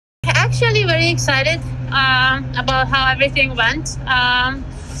actually very excited about how everything went.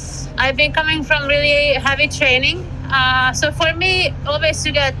 I've been coming from really heavy training. So for me, always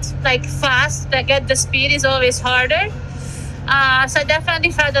to get like fast, to get the speed is always harder. So I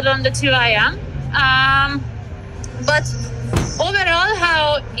definitely felt that on the 2 IM. But overall,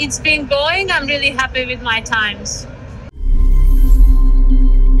 how it's been going, I'm really happy with my times.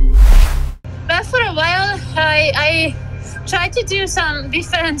 But for a while, I tried to do some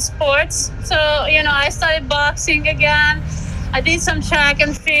different sports. So, I started boxing again. I did some track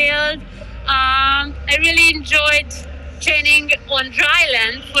and field. I really enjoyed training on dry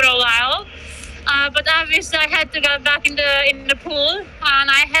land for a while. But obviously I had to get back in the pool, and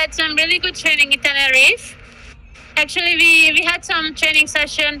I had some really good training in Tenerife. Actually, we had some training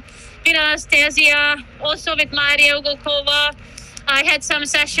session with Anastasia, also with Maria Ugolkova. I had some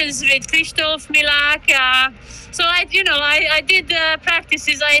sessions with Krzysztof Milak. So I did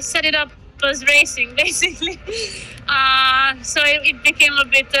practices. I set it up as racing, basically. So it became a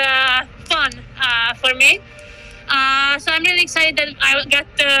bit fun for me. So I'm really excited that I got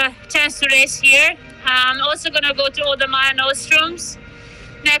the chance to race here. I'm also going to go to Oldemar and Ostroms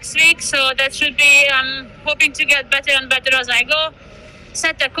next week. So that should be, I'm hoping to get better and better as I go.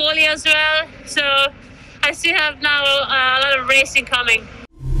 Set the Collie as well. So I still have now a lot of racing coming.